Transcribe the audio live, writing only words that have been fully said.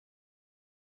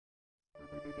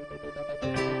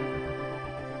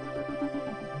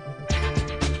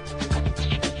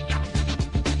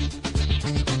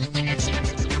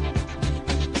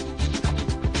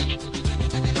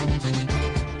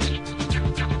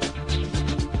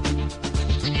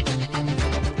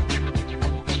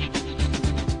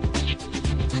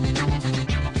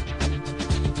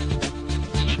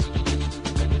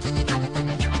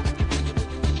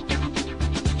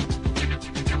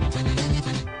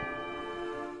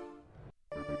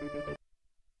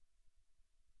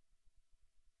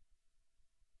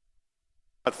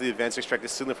To the advanced extracted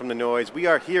signal from the noise. We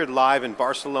are here live in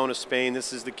Barcelona, Spain.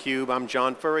 This is theCUBE. I'm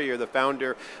John Furrier, the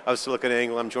founder of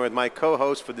SiliconANGLE. I'm joined with my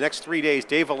co-host for the next 3 days,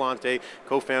 Dave Vellante,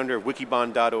 co-founder of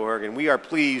wikibon.org, and we are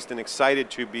pleased and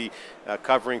excited to be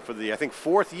covering for the, I think,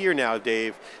 4th year now,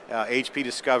 Dave, HP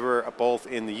Discover, both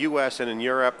in the US and in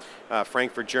Europe,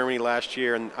 Frankfurt, Germany last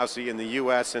year, and obviously in the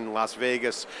US and Las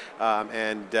Vegas.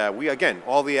 We, again,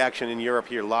 all the action in Europe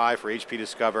here live for HP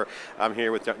Discover. I'm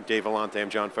here with Dave Vellante. I'm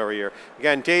John Furrier.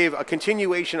 Again, Dave, a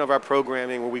continuation of our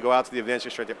programming where we go out to the advanced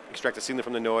extract the signal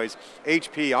from the noise.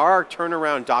 HP, our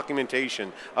turnaround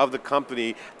documentation of the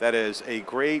company that is a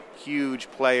great, huge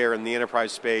player in the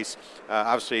enterprise space,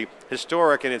 obviously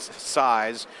historic in its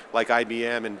size, like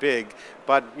IBM and big,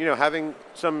 but you know, having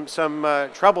some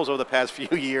troubles over the past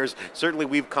few years. Certainly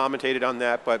we've commentated on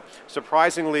that, but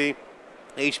surprisingly,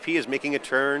 HP is making a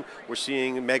turn. We're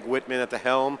seeing Meg Whitman at the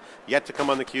helm, yet to come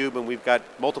on theCUBE, and we've got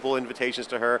multiple invitations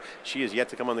to her. She is yet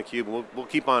to come on theCUBE, and we'll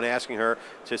keep on asking her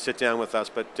to sit down with us.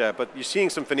 But you're seeing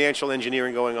some financial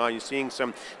engineering going on. You're seeing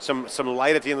some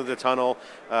light at the end of the tunnel,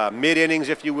 mid-innings,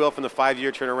 if you will, from the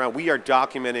 5-year turnaround. We are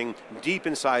documenting deep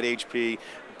inside HP,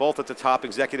 both at the top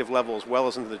executive level as well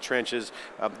as into the trenches,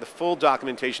 the full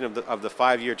documentation of the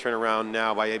 5-year turnaround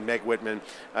now by Meg Whitman.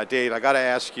 Dave, I got to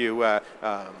ask you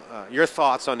your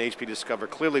thoughts on HP Discover.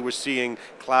 Clearly we're seeing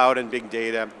cloud and big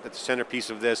data at the centerpiece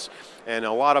of this, and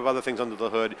a lot of other things under the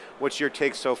hood. What's your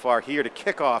take so far here to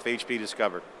kick off HP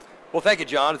Discover? Well, thank you,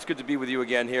 John. It's good to be with you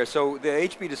again here. So the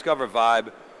HP Discover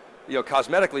vibe, you know,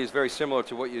 cosmetically is very similar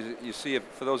to what you see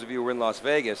for those of you who are in Las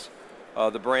Vegas.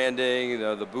 The branding,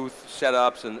 the booth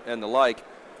setups, and the like.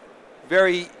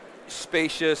 Very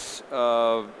spacious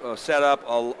setup,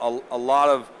 a lot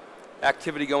of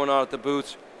activity going on at the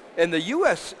booths. And the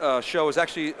US show is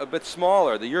actually a bit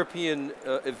smaller. The European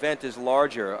event is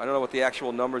larger. I don't know what the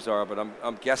actual numbers are, but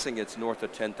I'm guessing it's north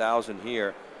of 10,000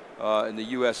 here. And the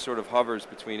US sort of hovers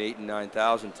between 8,000 and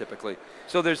 9,000 typically.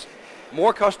 So there's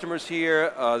more customers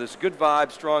here. There's a good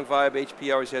vibe, strong vibe.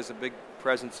 HP always has a big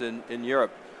presence in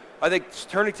Europe. I think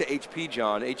turning to HP,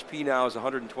 John, HP now is a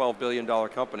 $112 billion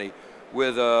company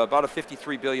with about a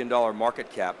 $53 billion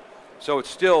market cap. So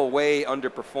it's still way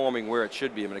underperforming where it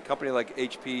should be. I mean, a company like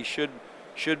HP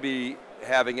should be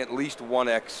having at least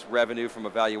 1x revenue from a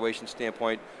valuation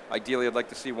standpoint. Ideally, I'd like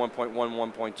to see 1.1,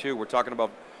 1.2. We're talking about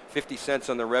 50 cents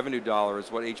on the revenue dollar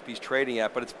is what HP's trading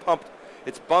at, but it's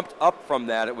bumped up from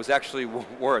that. It was actually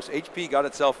worse. HP got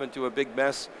itself into a big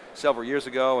mess several years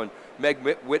ago, and Meg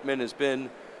Whitman has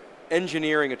been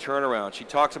engineering a turnaround. She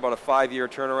talks about a 5-year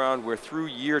turnaround. We're through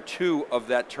year 2 of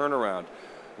that turnaround.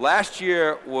 Last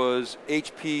year was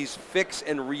HP's fix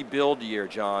and rebuild year,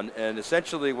 John, and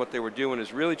essentially what they were doing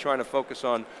is really trying to focus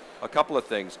on a couple of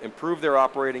things: improve their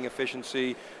operating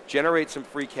efficiency, generate some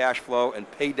free cash flow, and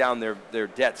pay down their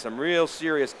debt. Some real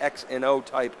serious X&O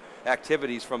type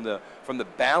activities from the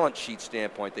balance sheet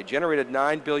standpoint. They generated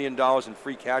 $9 billion in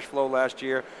free cash flow last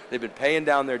year. They've been paying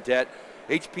down their debt.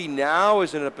 HP now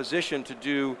is in a position to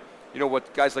do, you know,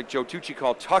 what guys like Joe Tucci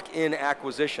call tuck-in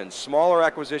acquisitions, smaller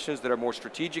acquisitions that are more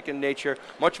strategic in nature,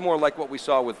 much more like what we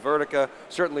saw with Vertica,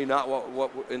 certainly not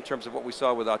what in terms of what we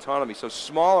saw with autonomy. So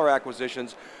smaller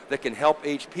acquisitions that can help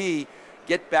HP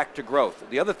get back to growth.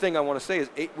 The other thing I want to say is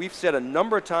we've said a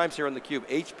number of times here on theCUBE,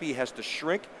 HP has to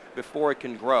shrink before it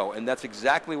can grow, and that's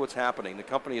exactly what's happening. The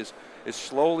company is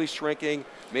slowly shrinking.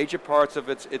 Major parts of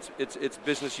its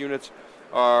business units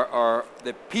are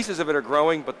the pieces of it are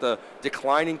growing, but the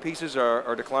declining pieces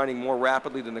are declining more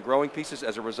rapidly than the growing pieces.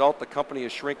 As a result, the company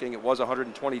is shrinking. It was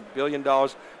 $120 billion.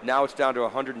 Now it's down to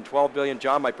 $112 billion.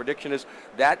 John, my prediction is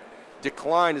that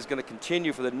decline is going to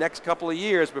continue for the next couple of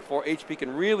years before HP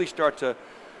can really start to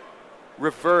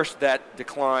reverse that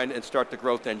decline and start the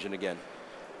growth engine again.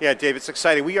 Yeah, Dave, it's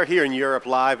exciting. We are here in Europe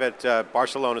live at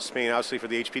Barcelona, Spain, obviously for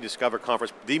the HP Discover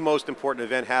conference, the most important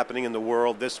event happening in the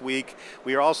world this week.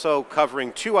 We are also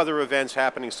covering two other events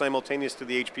happening simultaneous to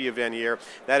the HP event here.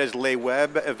 That is Le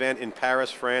Web event in Paris,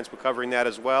 France. We're covering that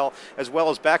as well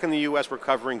as back in the US, we're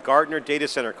covering Gartner Data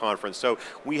Center Conference. So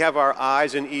we have our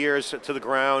eyes and ears to the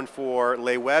ground for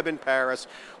Le Web in Paris,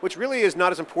 which really is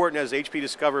not as important as HP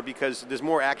Discover because there's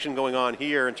more action going on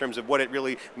here in terms of what it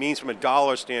really means from a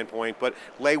dollar standpoint. But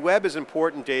Le Web is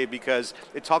important, Dave, because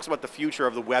it talks about the future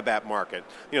of the web app market.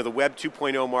 You know, the Web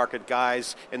 2.0 market,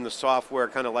 guys in the software,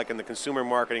 kind of like in the consumer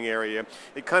marketing area.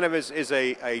 It kind of is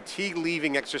a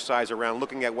tea-leaving exercise around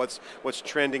looking at what's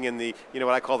trending in the, you know,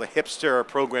 what I call the hipster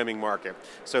programming market.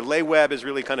 So Le Web is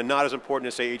really kind of not as important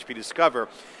as, say, HP Discover.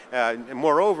 And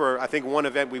moreover, I think one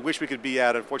event we wish we could be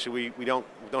at, unfortunately we don't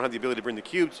have the ability to bring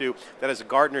theCUBE to, that is the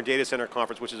Gartner Data Center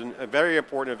Conference, which is a very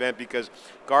important event because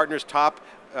Gartner's top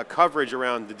coverage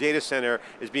around the data center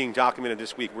is being documented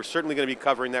this week. We're certainly going to be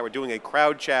covering that. We're doing a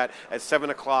crowd chat at 7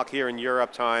 o'clock here in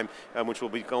Europe time, which will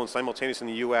be going simultaneously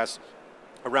in the US.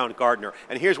 Around Gartner.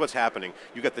 And here's what's happening.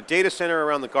 You've got the data center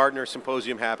around the Gartner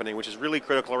Symposium happening, which is really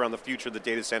critical around the future of the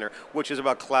data center, which is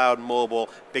about cloud, mobile,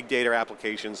 big data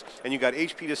applications. And you've got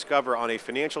HP Discover on a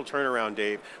financial turnaround,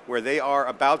 Dave, where they are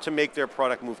about to make their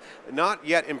product move. Not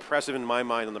yet impressive in my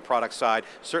mind on the product side,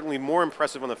 certainly more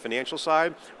impressive on the financial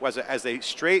side, as they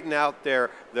straighten out their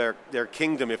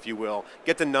kingdom, if you will,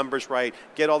 get the numbers right,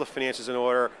 get all the finances in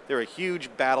order. They're a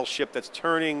huge battleship that's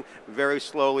turning very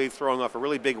slowly, throwing off a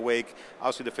really big wake.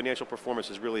 Obviously, the financial performance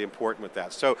is really important with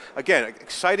that. So again,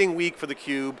 exciting week for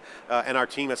theCUBE and our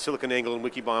team at SiliconANGLE and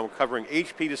Wikibon. We're covering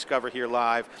HP Discover here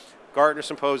live, Gartner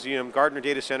Symposium, Gartner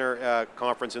Data Center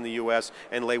Conference in the US,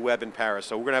 and Le Web in Paris.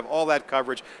 So we're going to have all that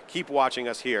coverage. Keep watching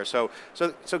us here. So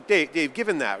Dave,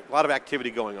 given that, a lot of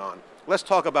activity going on, let's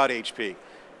talk about HP.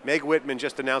 Meg Whitman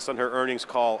just announced on her earnings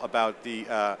call about the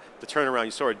turnaround.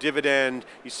 You saw a dividend,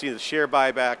 you see the share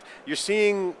buyback. You're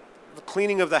seeing the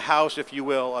cleaning of the house, if you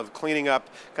will, of cleaning up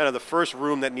kind of the first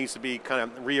room that needs to be kind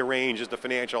of rearranged is the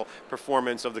financial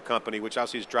performance of the company, which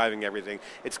obviously is driving everything.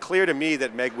 It's clear to me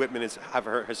that Meg Whitman has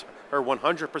her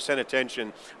 100%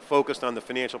 attention focused on the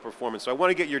financial performance. So I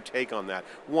want to get your take on that.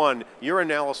 One, your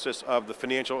analysis of the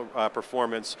financial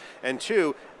performance, and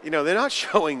two, you know, they're not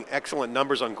showing excellent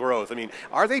numbers on growth. I mean,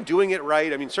 are they doing it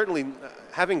right? I mean, certainly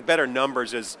having better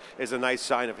numbers is a nice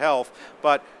sign of health,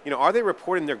 but you know, are they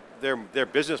reporting their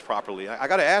business properly? I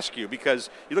got to ask you, because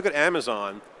you look at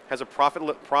Amazon, has a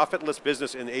profitless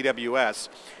business in AWS,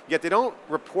 yet they don't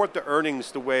report the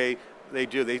earnings the way they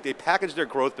do. They package their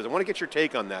growth business. I want to get your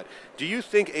take on that. Do you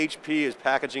think HP is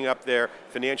packaging up their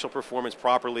financial performance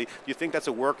properly? Do you think that's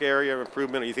a work area of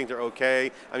improvement, or you think they're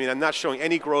okay? I mean, I'm not showing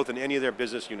any growth in any of their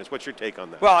business units. What's your take on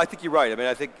that? Well, I think you're right. I mean,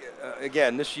 I think,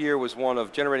 again, this year was one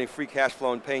of generating free cash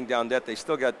flow and paying down debt. They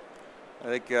still got,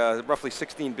 I think, roughly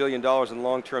 $16 billion in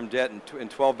long-term debt and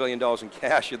 $12 billion in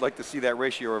cash. You'd like to see that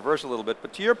ratio reverse a little bit.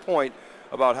 But to your point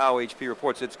about how HP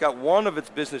reports, it's got one of its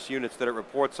business units that it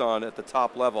reports on at the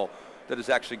top level that is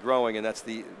actually growing, and that's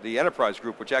the enterprise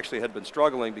group, which actually had been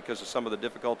struggling because of some of the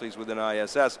difficulties within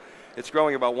ISS. It's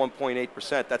growing about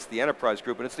 1.8%. That's the enterprise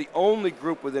group, and it's the only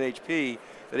group within HP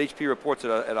that HP reports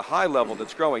at a high level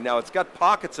that's growing. Now, it's got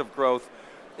pockets of growth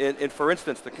in for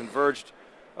instance, the converged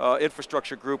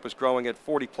infrastructure group is growing at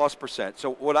 40+%.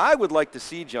 So what I would like to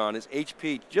see, John, is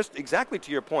HP, just exactly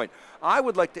to your point, I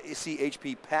would like to see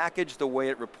HP package the way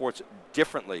it reports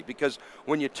differently, because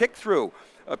when you tick through,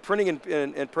 printing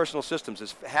and personal systems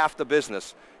is half the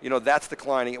business. You know, that's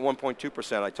declining at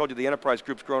 1.2%. I told you the enterprise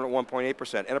group's growing at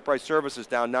 1.8%. Enterprise services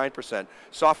down 9%.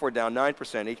 Software down 9%.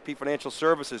 HP Financial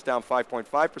Services down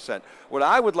 5.5%. What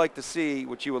I would like to see,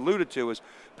 which you alluded to, is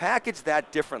package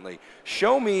that differently.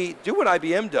 Show me, do what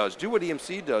IBM does, do what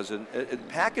EMC does, and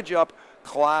package up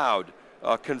cloud,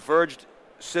 converged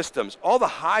systems, all the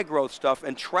high growth stuff,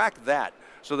 and track that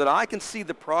so that I can see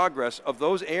the progress of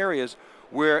those areas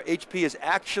where HP is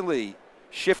actually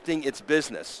shifting its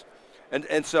business.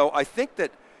 And so I think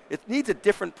that it needs a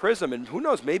different prism, and who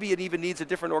knows, maybe it even needs a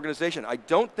different organization. I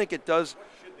don't think it does. What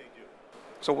should they do?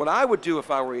 So what I would do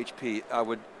if I were HP,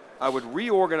 I would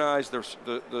reorganize the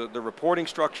reporting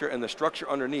structure and the structure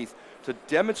underneath to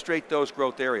demonstrate those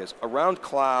growth areas around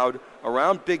cloud,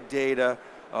 around big data,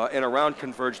 and around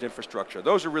converged infrastructure.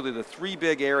 Those are really the three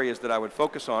big areas that I would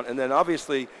focus on. And then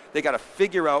obviously they got to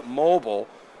figure out mobile,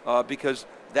 because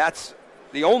that's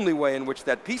the only way in which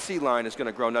that PC line is going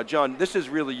to grow. Now, John, this is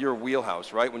really your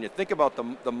wheelhouse, right? When you think about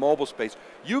the mobile space,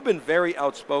 you've been very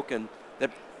outspoken that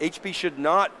HP should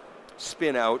not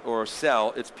spin out or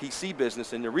sell its PC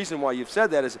business, and the reason why you've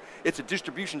said that is it's a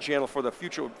distribution channel for the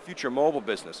future mobile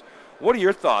business. What are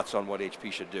your thoughts on what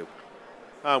HP should do?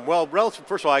 Well, relative,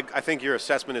 first of all, I think your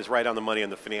assessment is right on the money on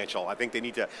the financial. I think they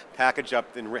need to package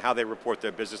up in how they report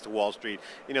their business to Wall Street.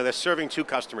 You know, they're serving two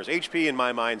customers. HP, in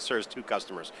my mind, serves two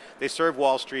customers. They serve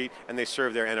Wall Street and they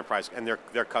serve their enterprise and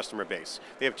their customer base.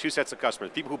 They have two sets of customers,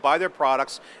 people who buy their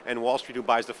products and Wall Street who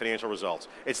buys the financial results.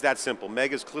 It's that simple.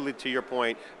 Meg is clearly, to your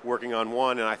point, working on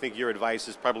one, and I think your advice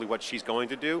is probably what she's going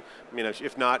to do. You know,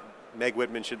 if not, Meg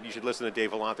Whitman, you should listen to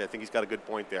Dave Vellante. I think he's got a good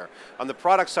point there. On the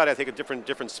product side, I think a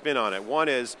different spin on it. One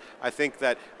is, I think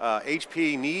that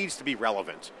HP needs to be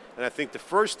relevant. And I think the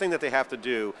first thing that they have to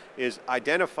do is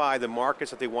identify the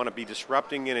markets that they want to be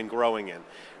disrupting in and growing in.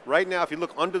 Right now, if you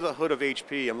look under the hood of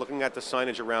HP, I'm looking at the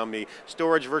signage around me,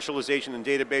 storage, virtualization, and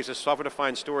databases,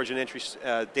 software-defined storage and entry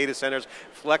data centers,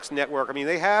 flex network. I mean,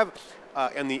 they have,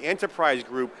 in the enterprise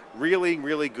group, really,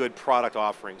 really good product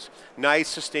offerings. Nice,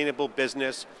 sustainable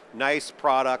business, nice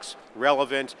products,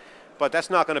 relevant, but that's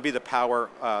not going to be the power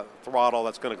throttle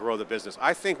that's going to grow the business.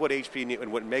 I think what HP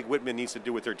and what Meg Whitman needs to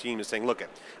do with their team is saying, look,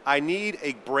 I need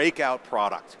a breakout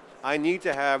product. I need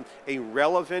to have a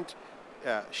relevant,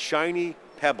 shiny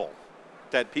pebble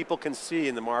that people can see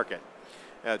in the market.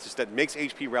 Just that makes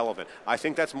HP relevant. I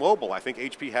think that's mobile. I think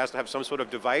HP has to have some sort of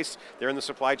device. They're in the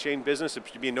supply chain business. It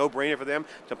should be a no-brainer for them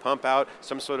to pump out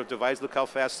some sort of device. Look how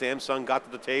fast Samsung got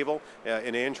to the table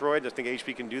in Android. I think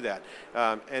HP can do that.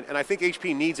 And I think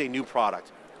HP needs a new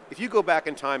product. If you go back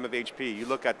in time of HP, you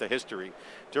look at the history,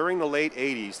 during the late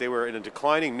 80s, they were in a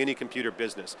declining mini computer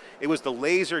business. It was the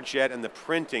laser jet and the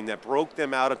printing that broke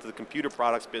them out into the computer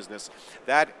products business.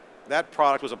 That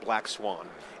product was a black swan.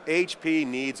 HP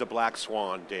needs a black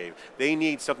swan, Dave. They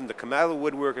need something to come out of the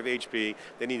woodwork of HP.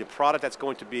 They need a product that's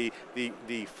going to be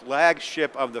the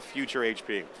flagship of the future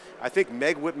HP. I think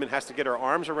Meg Whitman has to get her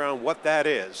arms around what that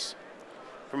is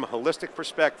from a holistic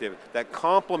perspective that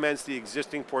complements the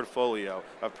existing portfolio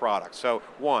of products. So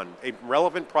one, a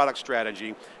relevant product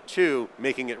strategy. Two,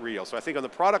 making it real. So I think on the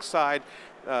product side,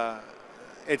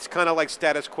 it's kind of like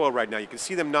status quo right now. You can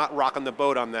see them not rocking the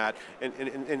boat on that.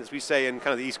 And as we say in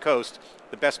kind of the East Coast,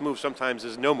 the best move sometimes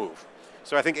is no move.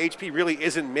 So I think HP really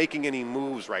isn't making any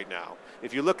moves right now.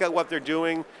 If you look at what they're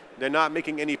doing, they're not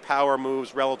making any power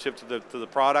moves relative to the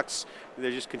products.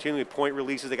 They're just continuing point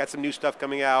releases. They got some new stuff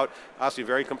coming out. Obviously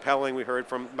very compelling. We heard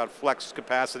about flex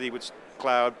capacity with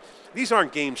cloud. These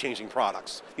aren't game-changing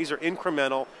products. These are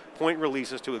incremental point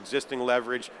releases to existing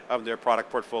leverage of their product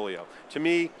portfolio. To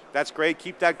me, that's great,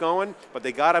 keep that going, but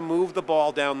they got to move the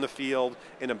ball down the field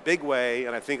in a big way,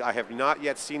 and I think I have not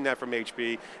yet seen that from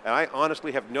HP, and I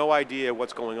honestly have no idea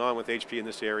what's going on with HP in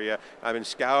this area. I've been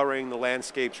scouring the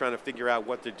landscape trying to figure out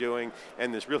what they're doing,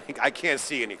 and there's really, I can't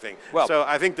see anything. Well, so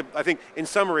I think in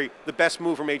summary, the best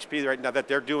move from HP right now that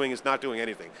they're doing is not doing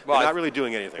anything. Well, they're not really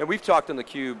doing anything. And we've talked on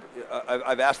theCUBE,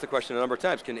 I've asked the question a number of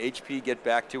times, can HP get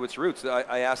back to its roots?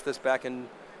 I asked this back in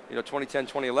 2010,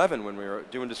 2011 when we were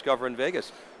doing Discover in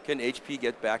Vegas. Can HP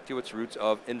get back to its roots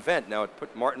of invent? Now it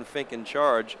put Martin Fink in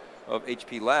charge of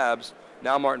HP Labs.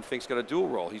 Now Martin Fink's got a dual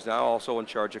role. He's now also in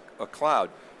charge of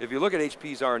cloud. If you look at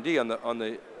HP's R&D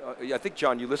I think,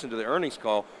 John, you listened to the earnings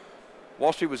call.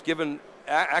 Wall Street was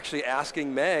actually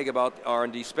asking Meg about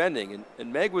R&D spending,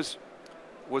 and Meg was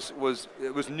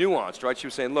nuanced, right? She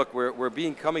was saying, look, we're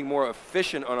becoming more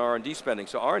efficient on R&D spending.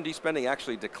 So R&D spending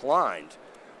actually declined.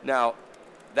 Now,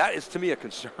 that is to me a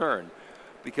concern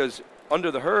because under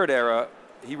the Hurd era,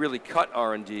 he really cut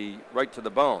R&D right to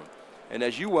the bone. And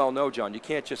as you well know, John, you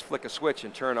can't just flick a switch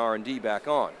and turn R&D back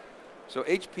on. So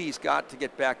HP's got to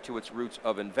get back to its roots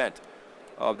of invent.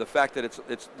 The fact that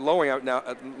it's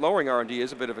lowering R&D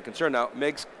is a bit of a concern. Now,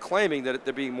 Meg's claiming that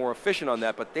they're being more efficient on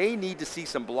that, but they need to see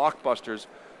some blockbusters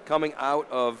coming out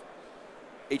of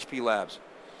HP Labs.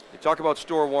 They talk about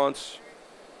store once.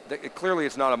 Clearly,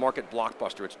 it's not a market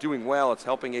blockbuster. It's doing well. It's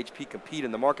helping HP compete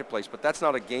in the marketplace, but that's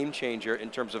not a game changer in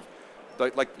terms of,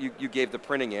 like you gave the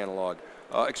printing analog.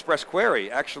 Express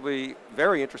Query, actually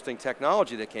very interesting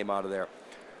technology that came out of there.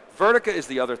 Vertica is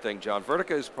the other thing, John.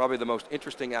 Vertica is probably the most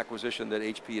interesting acquisition that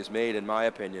HP has made, in my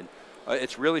opinion.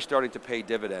 It's really starting to pay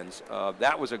dividends.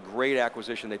 That was a great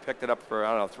acquisition. They picked it up for,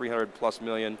 I don't know, 300 plus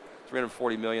million,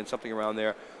 340 million, something around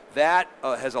there. That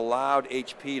has allowed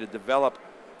HP to develop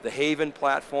the Haven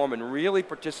platform and really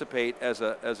participate as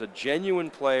a genuine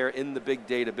player in the big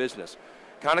data business.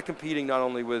 Kind of competing not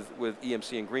only with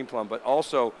EMC and Greenplum, but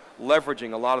also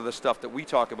leveraging a lot of the stuff that we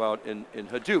talk about in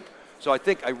Hadoop. So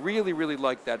I really, really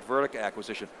like that Vertica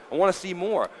acquisition. I want to see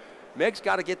more. Meg's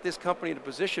got to get this company in a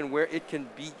position where it can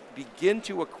begin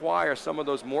to acquire some of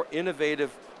those more innovative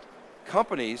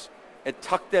companies and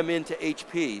tuck them into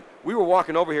HP. We were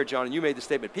walking over here, John, and you made the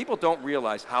statement, people don't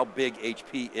realize how big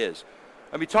HP is.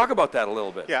 I mean, talk about that a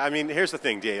little bit. Yeah, I mean, here's the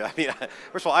thing, Dave. I mean,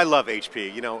 first of all, I love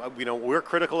HP. You know, we're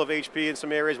critical of HP in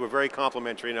some areas. We're very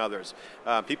complimentary in others.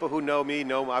 People who know me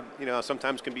know,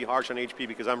 sometimes can be harsh on HP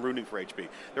because I'm rooting for HP.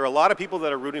 There are a lot of people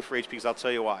that are rooting for HP because I'll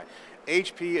tell you why.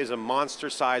 HP is a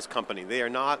monster-sized company. They are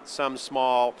not some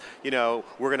small, we're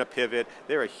going to pivot.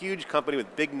 They're a huge company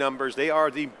with big numbers. They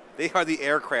are the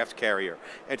aircraft carrier.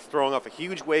 It's throwing off a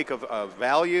huge wake of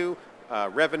value,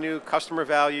 revenue, customer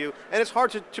value, and it's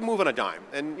hard to move on a dime.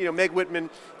 And Meg Whitman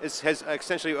has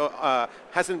essentially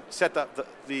hasn't set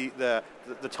the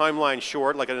timeline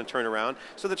short like in a turnaround.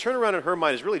 So the turnaround in her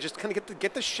mind is really just kind of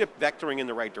get the ship vectoring in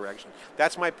the right direction.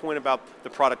 That's my point about the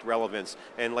product relevance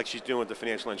and like she's doing with the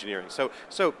financial engineering. So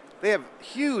they have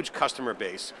huge customer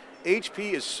base.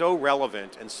 HP is so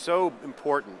relevant and so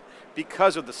important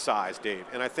because of the size, Dave.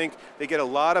 And I think they get a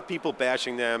lot of people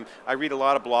bashing them. I read a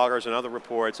lot of bloggers and other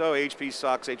reports, oh, HP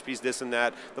sucks, HP's this and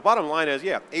that. The bottom line is,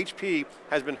 yeah, HP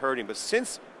has been hurting, but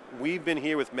since we've been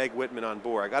here with Meg Whitman on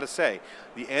board, I got to say,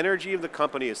 the energy of the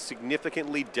company is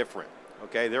significantly different.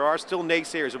 Okay, there are still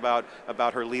naysayers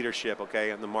about her leadership,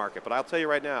 okay, in the market. But I'll tell you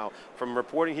right now, from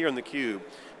reporting here on theCUBE,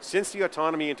 since the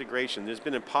autonomy integration, there's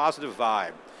been a positive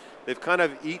vibe. They've kind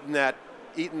of eaten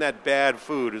that bad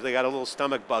food. They got a little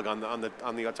stomach bug on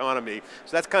the autonomy,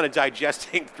 so that's kind of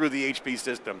digesting through the HP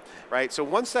system, right? So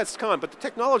once that's gone, but the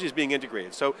technology is being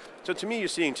integrated. So to me, you're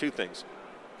seeing two things.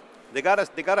 They got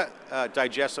to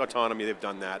digest autonomy. They've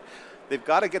done that. They've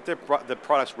got to get the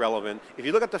products relevant. If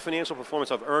you look at the financial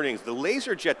performance of earnings, the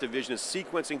LaserJet division is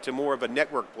sequencing to more of a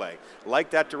network play.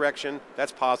 Like that direction,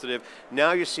 that's positive.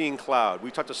 Now you're seeing cloud.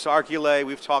 We've talked to Sarkile,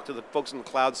 we've talked to the folks on the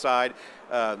cloud side.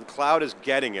 The cloud is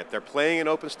getting it. They're playing in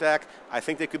OpenStack. I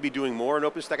think they could be doing more in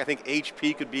OpenStack. I think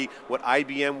HP could be what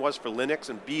IBM was for Linux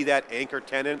and be that anchor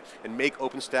tenant and make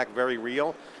OpenStack very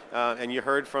real. And you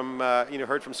heard from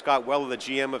Scott Weller, the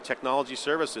GM of Technology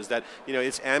Services, that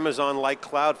it's Amazon-like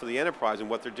cloud for the enterprise and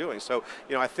what they're doing. So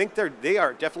I think they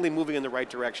are definitely moving in the right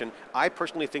direction. I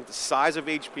personally think the size of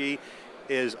HP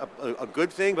is a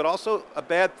good thing, but also a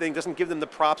bad thing. Doesn't give them the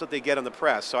props that they get on the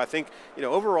press. So I think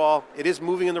overall it is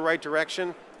moving in the right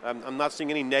direction. I'm not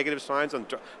seeing any negative signs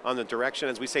on the direction,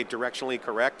 as we say, directionally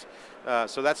correct.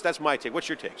 So that's my take. What's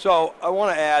your take? So I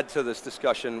want to add to this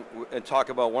discussion and talk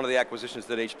about one of the acquisitions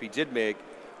that HP did make.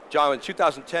 John, in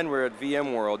 2010 we were at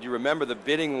VMworld. You remember the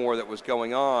bidding war that was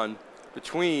going on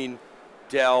between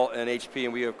Dell and HP,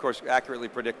 and we of course accurately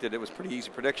predicted, it was pretty easy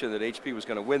prediction, that HP was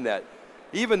going to win that.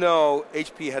 Even though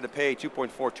HP had to pay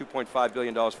 $2.5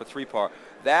 billion for 3PAR,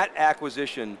 that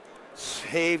acquisition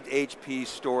saved HP's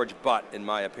storage butt, in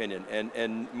my opinion.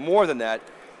 And more than that,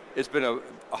 it's been a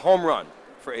home run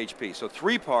for HP. So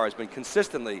 3PAR has been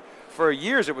consistently, for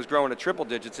years it was growing at triple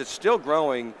digits. It's still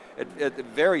growing at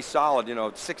very solid,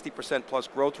 60% plus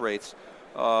growth rates.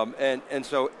 And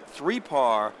so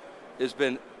 3PAR has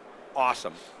been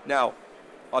awesome. Now,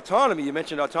 autonomy, you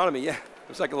mentioned autonomy. Yeah,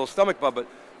 it's like a little stomach bug,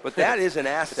 but that is an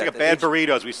asset. It's like a bad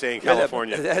burrito, as we say in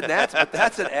California. But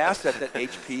that's an asset that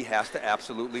HP has to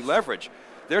absolutely leverage.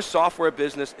 Their software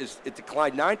business it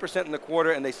declined 9% in the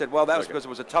quarter, and they said, well, that was because it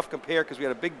was a tough compare because we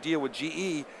had a big deal with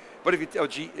GE. But if you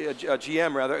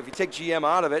GM rather, if you take GM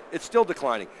out of it, it's still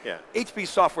declining. Yeah. HP's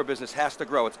software business has to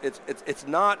grow. It's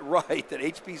not right that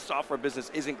HP's software business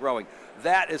isn't growing.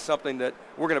 That is something that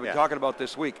we're going to be talking about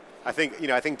this week. I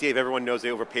think Dave, everyone knows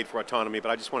they overpaid for autonomy, but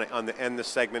I just want to end this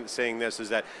segment saying this, is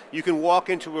that you can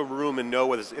walk into a room and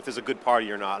know if there's a good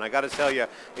party or not. And I got to tell you,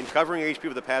 in covering HP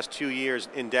for the past 2 years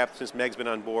in depth since Meg's been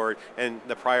on board and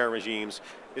the prior regimes,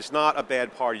 it's not a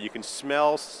bad party. You can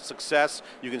smell success,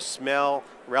 you can smell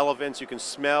relevance, you can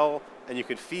smell and you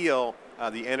can feel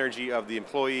the energy of the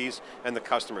employees and the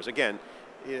customers. Again,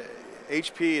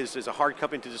 HP is a hard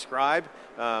company to describe,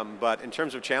 but in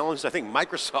terms of challenges, I think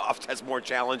Microsoft has more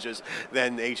challenges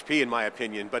than HP, in my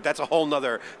opinion. But that's a whole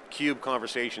nother CUBE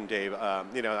conversation, Dave. I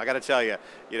got to tell you,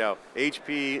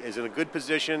 HP is in a good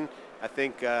position. I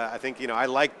think I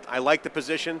like the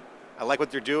position. I like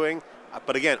what they're doing.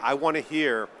 But again, I want to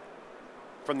hear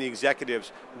from the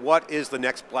executives, what is the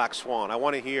next black swan? I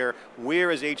want to hear,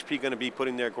 where is HP going to be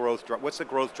putting their growth, what's the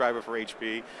growth driver for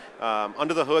HP?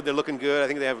 Under the hood, they're looking good. I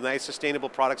think they have a nice sustainable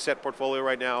product set portfolio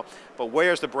right now, but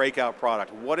where's the breakout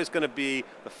product? What is going to be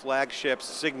the flagship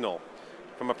signal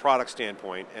from a product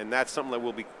standpoint? And that's something that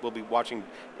we'll be watching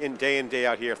in day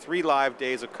out here. 3 live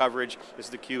days of coverage. This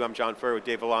is theCUBE. I'm John Furrier with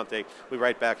Dave Vellante. We'll be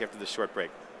right back after this short break.